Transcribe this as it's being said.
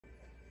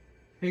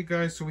Hey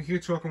guys, so we're here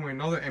talking with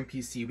another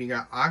NPC. We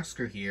got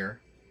Oscar here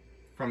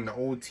from the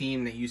old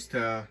team that used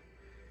to,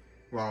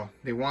 well,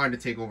 they wanted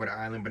to take over the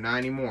island, but not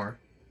anymore.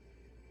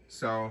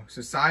 So,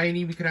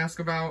 society we could ask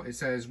about. It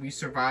says, we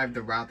survived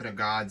the Wrath of the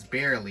Gods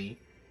barely.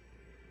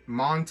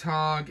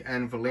 Montag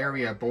and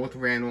Valeria both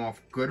ran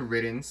off, good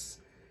riddance.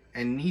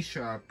 And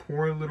Nisha,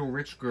 poor little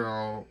rich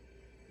girl,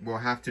 will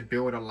have to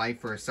build a life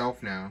for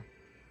herself now.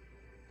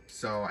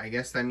 So, I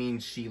guess that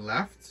means she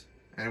left.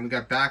 And then we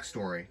got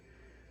backstory.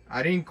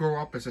 I didn't grow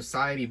up a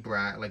society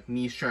brat like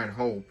Nisha and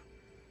Hope.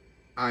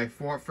 I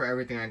fought for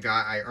everything I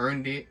got. I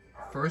earned it.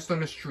 First on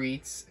the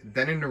streets,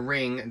 then in the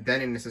ring,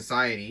 then in the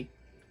society.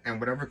 And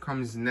whatever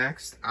comes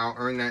next, I'll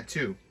earn that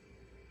too.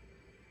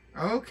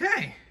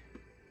 Okay.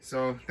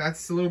 So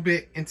that's a little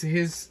bit into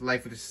his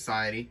life with the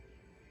society.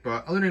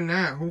 But other than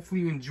that,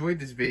 hopefully you enjoyed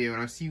this video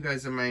and I'll see you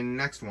guys in my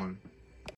next one.